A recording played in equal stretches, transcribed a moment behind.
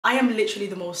I am literally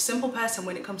the most simple person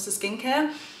when it comes to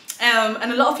skincare.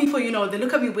 And a lot of people, you know, they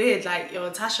look at me weird, like, yo,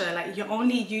 Tasha, like, you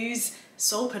only use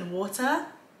soap and water?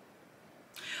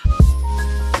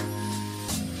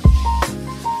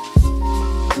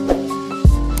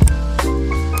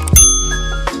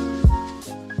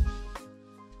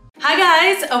 Hi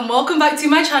guys, and welcome back to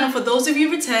my channel. For those of you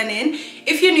returning,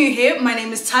 if you're new here, my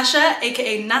name is Tasha,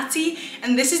 aka Natie,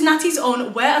 and this is Natie's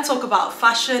Own, where I talk about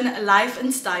fashion, life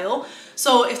and style.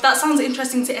 So if that sounds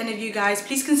interesting to any of you guys,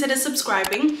 please consider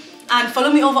subscribing and follow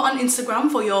me over on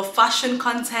Instagram for your fashion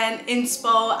content,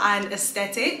 inspo and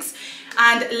aesthetics,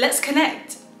 and let's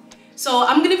connect. So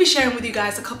I'm going to be sharing with you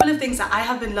guys a couple of things that I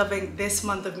have been loving this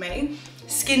month of May: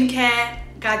 skincare,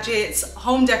 gadgets,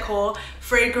 home decor,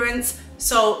 fragrance.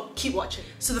 So keep watching.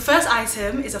 So the first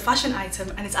item is a fashion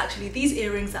item, and it's actually these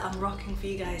earrings that I'm rocking for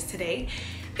you guys today.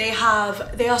 They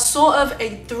are sort of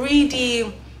a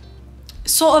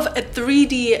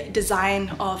 3D design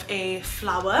of a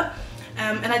flower.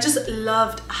 And I just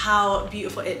loved how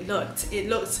beautiful it looked. It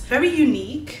looked very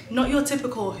unique, not your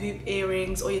typical hoop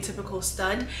earrings or your typical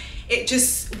stud. It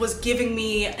just was giving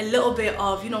me a little bit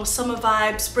of, you know, summer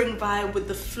vibe, spring vibe with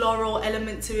the floral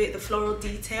element to it, the floral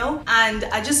detail. And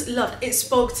I just loved it. It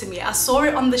spoke to me. I saw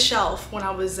it on the shelf when I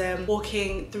was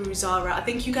walking through Zara. I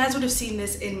think you guys would have seen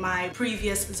this in my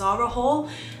previous Zara haul.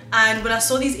 And when I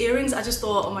saw these earrings, I just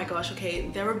thought, oh my gosh, okay,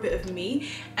 they're a bit of me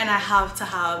and I have to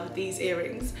have these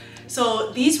earrings.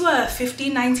 So these were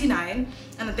 $15.99,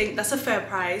 and I think that's a fair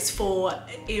price for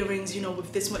earrings, you know,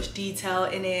 with this much detail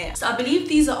in it. So I believe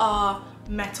these are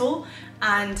metal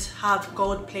and have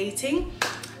gold plating.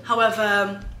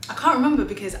 However, I can't remember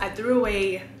because I threw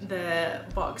away the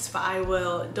box, but I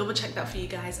will double check that for you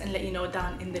guys and let you know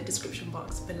down in the description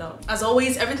box below. As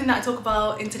always, everything that I talk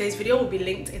about in today's video will be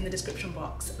linked in the description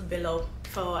box below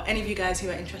for any of you guys who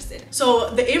are interested. So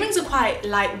the earrings are quite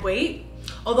lightweight,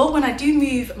 although when I do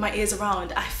move my ears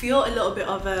around, I feel a little bit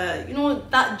of a, you know,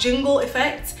 that jingle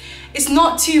effect. It's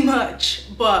not too much,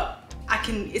 but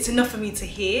it's enough for me to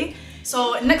hear.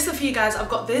 So next up for you guys, I've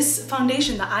got this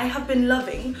foundation that I have been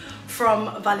loving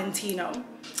from Valentino,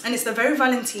 and it's the Very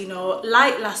Valentino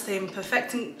Light Lasting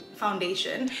Perfecting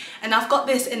Foundation, and I've got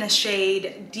this in a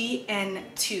shade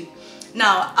DN2.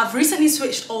 Now I've recently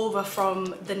switched over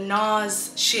from the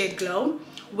NARS Sheer Glow,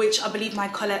 which I believe my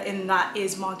color in that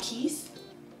is Marquise.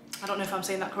 I don't know if I'm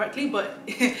saying that correctly, but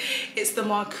it's the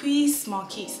Marquise.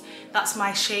 That's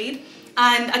my shade.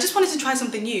 And I just wanted to try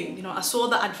something new. You know, I saw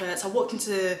the adverts, I walked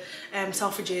into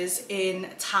Selfridges in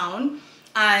town,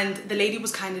 and the lady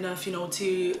was kind enough, you know,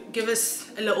 to give us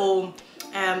a little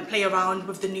play around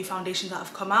with the new foundation that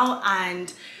have come out.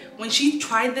 And when she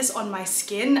tried this on my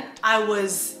skin, I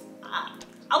was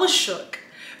shook,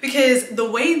 because the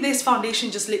way this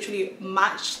foundation just literally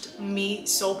matched me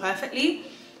so perfectly.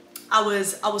 I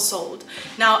was sold.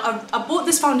 Now I bought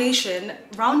this foundation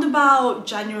round about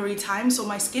January time, so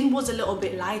my skin was a little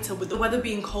bit lighter with the weather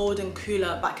being cold and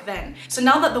cooler back then. So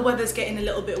now that the weather's getting a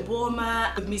little bit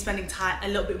warmer, with me spending a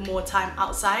little bit more time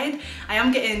outside, I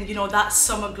am getting, you know, that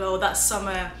summer glow, that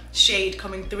summer shade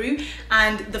coming through,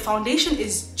 and the foundation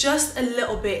is just a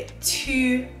little bit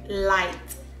too light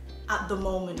at the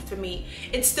moment for me.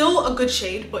 It's still a good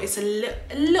shade, but it's a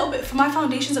little bit, for my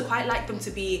foundations, I quite like them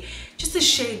to be just a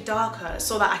shade darker,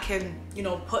 so that I can, you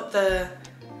know, put the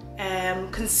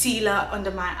concealer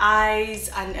under my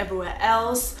eyes and everywhere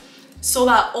else, so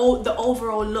that the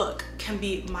overall look can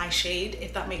be my shade,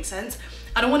 if that makes sense.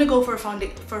 I don't want to go for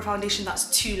a foundation that's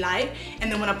too light, and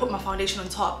then when I put my foundation on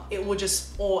top, it will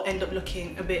just all end up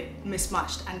looking a bit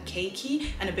mismatched and cakey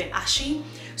and a bit ashy.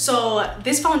 So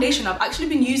this foundation, I've actually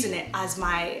been using it as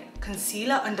my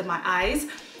concealer under my eyes,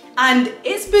 and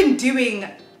it's been doing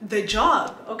the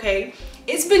job, okay?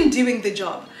 It's been doing the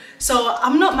job. So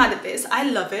I'm not mad at this. I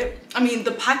love it. I mean,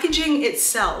 the packaging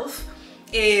itself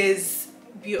is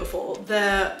beautiful.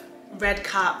 The red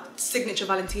cap, signature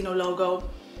Valentino logo,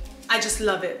 I just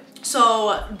love it.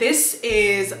 So this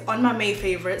is on my May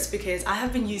favorites because I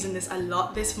have been using this a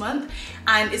lot this month,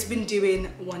 and it's been doing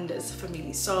wonders for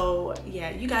me. So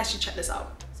yeah, you guys should check this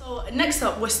out. So next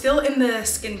up, we're still in the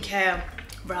skincare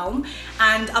realm,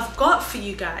 and I've got for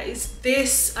you guys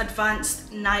this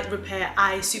Advanced Night Repair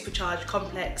Eye Supercharged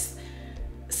Complex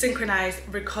Synchronized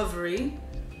Recovery.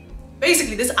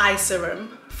 Basically this eye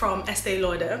serum from Estée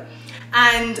Lauder.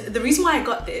 And the reason why I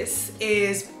got this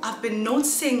is I've been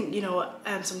noticing, you know,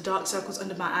 some dark circles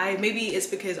under my eye. Maybe it's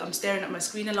because I'm staring at my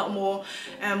screen a lot more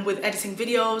with editing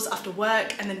videos after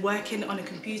work and then working on a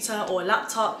computer or a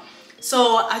laptop.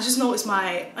 So I just noticed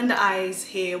my under eyes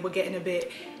here were getting a bit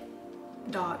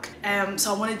dark.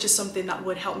 So I wanted just something that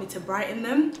would help me to brighten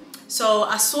them. So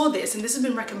I saw this, and this has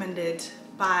been recommended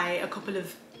by a couple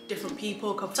of different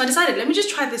people. So I decided, let me just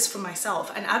try this for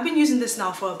myself. And I've been using this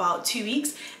now for about 2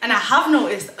 weeks, and I have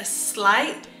noticed a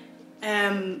slight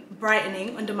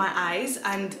brightening under my eyes,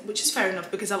 and which is fair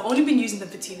enough because I've only been using them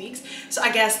for 2 weeks. So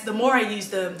I guess the more I use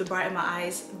them, the brighter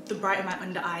my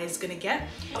under eye is gonna get.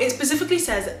 It specifically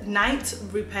says night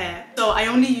repair, so I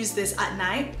only use this at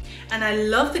night, and I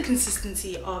love the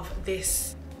consistency of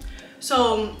this.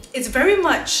 So it's very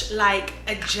much like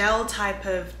a gel type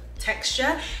of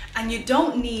texture, and you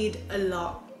don't need a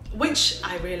lot, which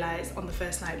I realized on the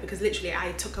first night, because literally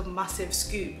I took a massive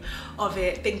scoop of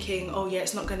it thinking, oh yeah,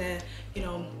 it's not gonna, you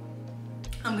know,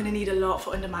 I'm gonna need a lot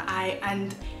for under my eye.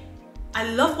 And I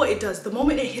love what it does. The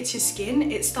moment it hits your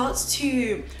skin, it starts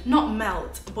to not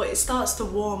melt, but it starts to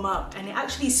warm up, and it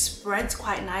actually spreads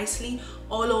quite nicely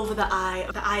all over the eye,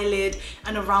 the eyelid,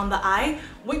 and around the eye,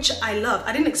 which I love.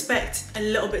 I didn't expect a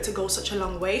little bit to go such a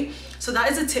long way. So that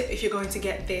is a tip if you're going to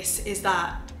get this, is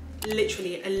that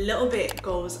literally a little bit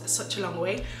goes such a long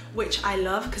way, which I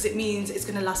love because it means it's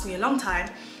gonna last me a long time.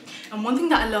 And one thing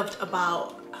that I loved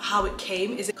about how it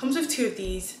came is it comes with 2 of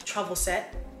these travel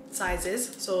set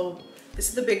sizes. So this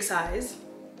is the big size,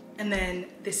 and then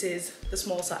this is the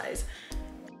small size.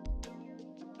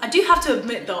 I do have to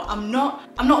admit though, I'm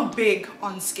not big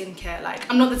on skincare. Like,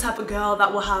 I'm not the type of girl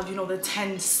that will have, you know, the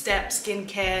 10-step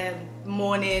skincare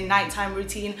morning, nighttime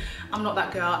routine. I'm not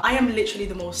that girl. I am literally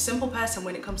the most simple person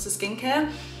when it comes to skincare.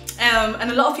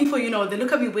 And a lot of people, you know, they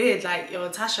look at me weird, like, yo,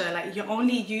 Tasha, like, you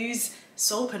only use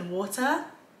soap and water?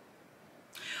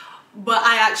 But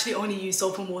I actually only use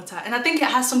soap and water. And I think it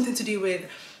has something to do with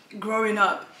growing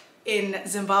up in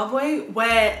Zimbabwe,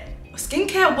 where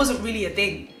skincare wasn't really a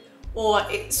thing. Or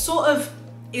it sort of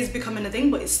is becoming a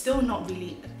thing, but it's still not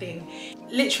really a thing.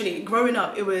 Literally, growing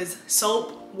up, it was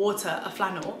soap, water, a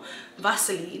flannel,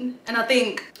 Vaseline. And I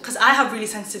think, because I have really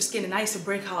sensitive skin and I used to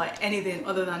break out at anything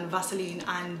other than Vaseline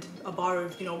and a bar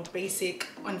of, you know, basic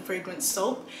unfragranced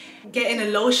soap. Getting a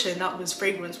lotion that was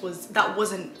fragrance, that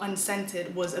wasn't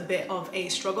unscented, was a bit of a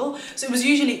struggle. So it was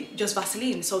usually just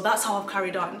Vaseline. So that's how I've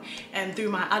carried on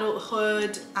through my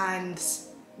adulthood and,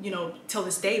 you know, till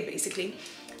this day basically.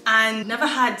 And never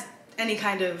had any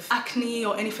kind of acne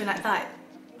or anything like that.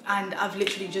 And I've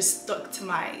literally just stuck to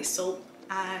my soap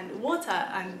and water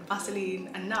and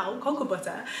Vaseline and now cocoa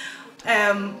butter.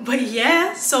 But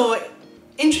yeah, so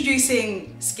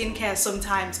introducing skincare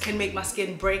sometimes can make my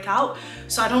skin break out.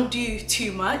 So I don't do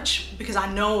too much because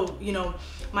I know, you know,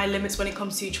 my limits when it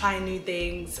comes to trying new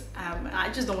things.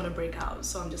 I just don't want to break out.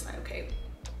 So I'm just like, okay,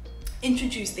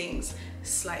 introduce things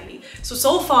slightly.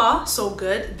 So far, so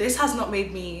good. This has not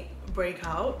made me break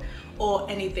out or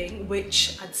anything,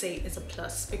 which I'd say is a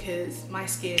plus because my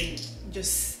skin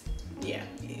just, yeah,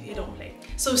 it don't play.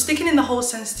 So sticking in the whole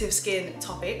sensitive skin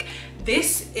topic,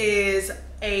 this is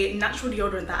a natural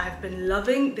deodorant that I've been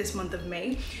loving this month of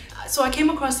May. So I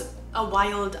came across a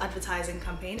wild advertising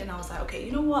campaign and I was like, okay,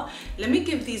 you know what? Let me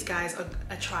give these guys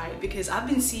a try, because I've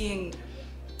been seeing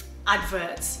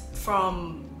adverts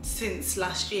since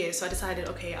last year. So I decided,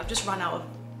 okay, I've just run out of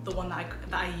the one that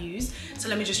I use, so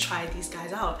let me just try these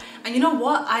guys out. And you know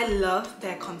what? I love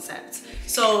their concept.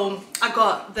 So I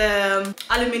got the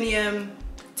aluminium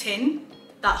tin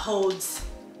that holds,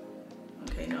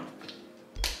 okay, no,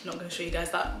 I'm not gonna show you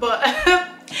guys that, but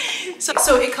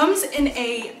so it comes in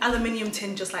a aluminium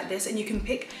tin just like this, and you can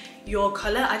pick your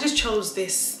color. I just chose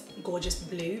this gorgeous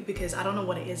blue because I don't know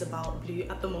what it is about blue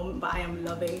at the moment, but I am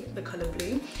loving the color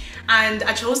blue. And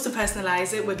I chose to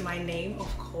personalize it with my name,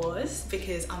 of course,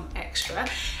 because I'm extra.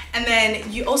 And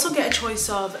then you also get a choice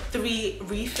of 3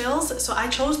 refills. So I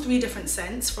chose 3 different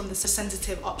scents from the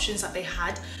sensitive options that they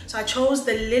had. So I chose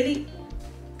the lily.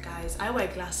 Guys, I wear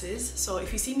glasses, so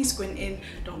if you see me squinting,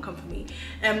 don't come for me.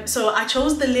 So I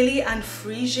chose the lily and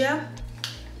freesia,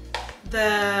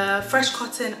 the fresh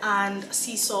cotton and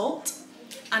sea salt.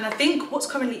 And I think what's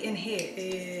currently in here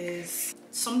is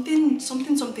something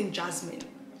jasmine.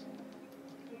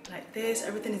 Like this,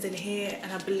 everything is in here.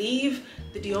 And I believe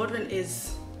the deodorant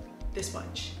is this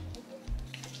much.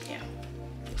 Yeah.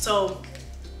 So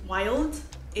Wild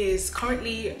is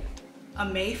currently a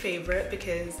May favorite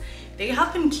because they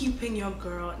have been keeping your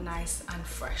girl nice and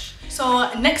fresh. So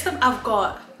next up, I've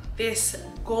got this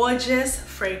gorgeous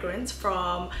fragrance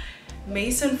from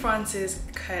Maison Francis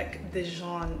Kirk de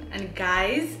Jean. And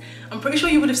guys, I'm pretty sure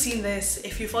you would have seen this.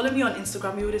 If you follow me on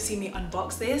Instagram, you would have seen me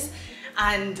unbox this.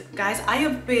 And guys, I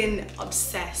have been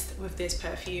obsessed with this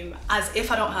perfume as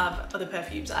if I don't have other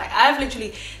perfumes. I've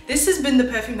literally, this has been the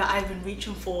perfume that I've been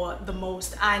reaching for the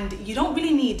most, and you don't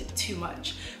really need too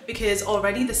much because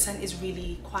already the scent is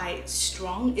really quite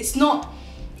strong. It's not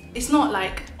it's not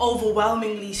like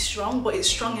overwhelmingly strong, but it's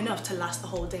strong enough to last the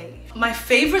whole day. My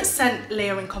favorite scent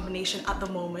layering combination at the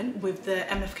moment with the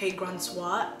MFK Grand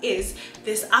Soir is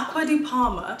this Aqua di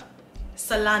Parma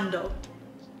Sandalo.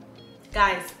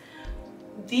 Guys,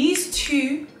 these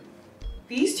two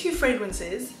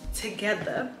fragrances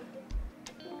together,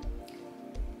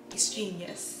 it's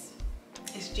genius.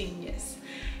 It's genius.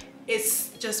 It's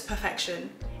just perfection.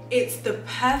 It's the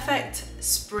perfect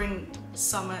spring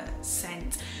summer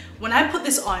scent. When I put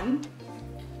this on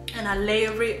and I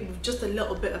layer it with just a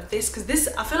little bit of this, because this,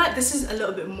 I feel like this is a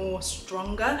little bit more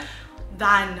stronger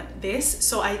than this,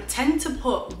 so I tend to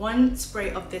put one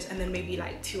spray of this and then maybe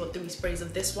like 2 or 3 sprays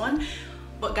of this one.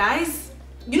 But guys,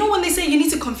 you know when they say you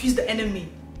need to confuse the enemy,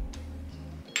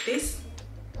 this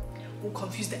will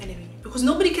confuse the enemy, because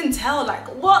nobody can tell like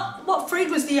what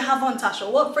fragrance do you have on,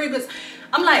 Tasha, what fragrance.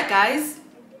 I'm like, guys,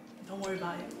 don't worry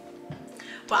about it.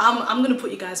 But I'm gonna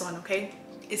put you guys on, okay?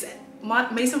 It's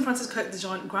Maison Francis Kirk de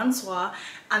Jean Grand Soir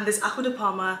and this Aqua di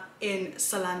Parma in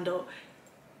Sandalo.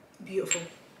 Beautiful.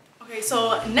 Okay,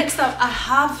 so next up I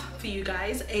have for you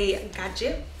guys a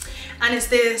gadget, and it's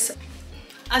this,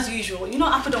 as usual, you know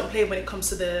Aqua don't play when it comes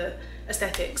to the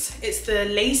aesthetics. It's the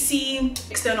lacy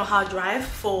external hard drive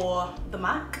for the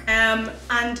Mac.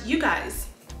 And you guys,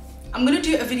 I'm gonna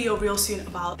do a video real soon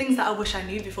about things that I wish I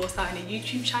knew before starting a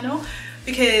YouTube channel,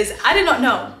 because I did not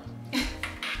know.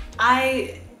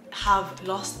 I have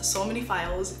lost so many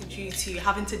files due to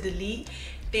having to delete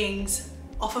things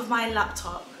off of my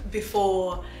laptop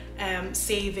before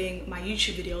saving my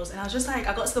YouTube videos, and I was just like,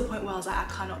 I got to the point where I was like, I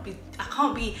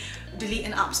can't be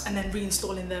deleting apps and then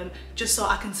reinstalling them just so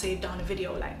I can save down a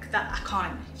video like that. I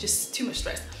can't, just too much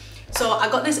stress. So I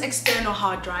got this external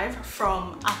hard drive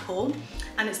from Apple,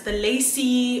 and it's the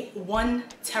lacy 1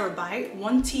 terabyte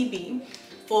 1 TB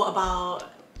for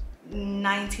about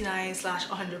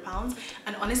 99/100 pounds,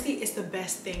 and honestly it's the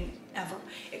best thing ever.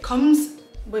 It comes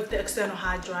with the external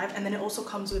hard drive, and then it also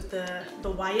comes with the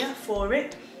wire for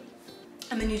it,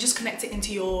 and then you just connect it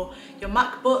into your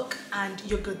MacBook and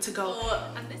you're good to go.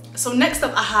 So next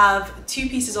up I have 2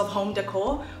 pieces of home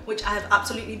decor which I've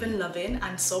absolutely been loving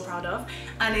and so proud of,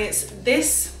 and it's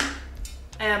this,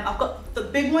 I've got the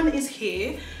big one is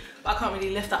here, but I can't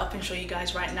really lift that up and show you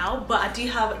guys right now, but I do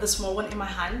have the small one in my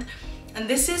hand, and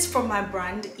this is from my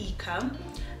brand IKAH.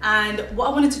 And what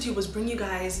I wanted to do was bring you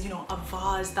guys, you know, a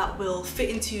vase that will fit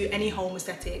into any home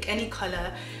aesthetic, any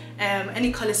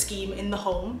color scheme in the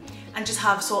home, and just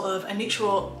have sort of a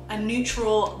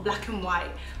neutral black and white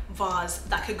vase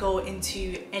that could go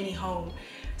into any home.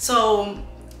 So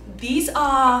these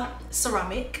are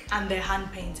ceramic and they're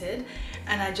hand painted,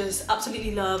 and I just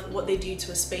absolutely love what they do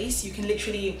to a space. You can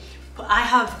literally I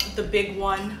have the big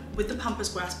one with the pampas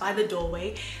grass by the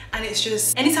doorway, and it's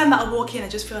just, anytime that I walk in I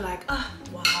just feel like, ah,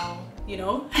 wow, you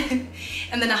know.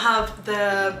 And then I have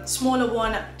the smaller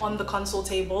one on the console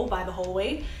table by the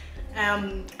hallway,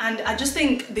 and I just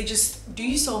think they just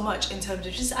do so much in terms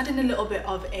of just adding a little bit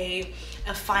of a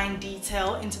fine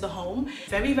detail into the home.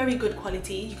 Very, very good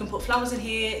quality. You can put flowers in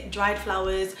here, dried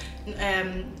flowers,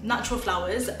 natural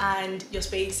flowers, and your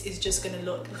space is just gonna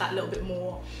look that little bit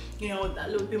more, you know,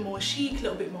 that little bit more chic, a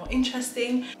little bit more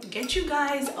interesting. Get you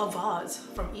guys a vase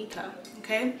from IKAH,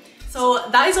 okay? So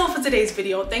that is all for today's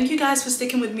video. Thank you guys for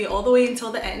sticking with me all the way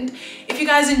until the end. If you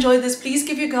guys enjoyed this, please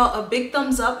give your girl a big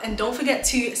thumbs up, and don't forget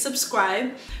to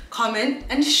subscribe, comment,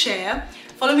 and share.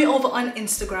 Follow me over on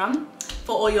Instagram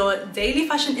for all your daily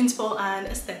fashion inspo and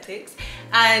aesthetics,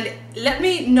 and let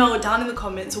me know down in the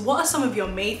comments what are some of your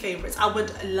May favorites. I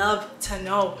would love to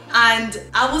know, and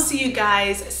I will see you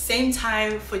guys same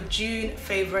time for June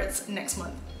favorites next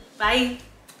month. Bye.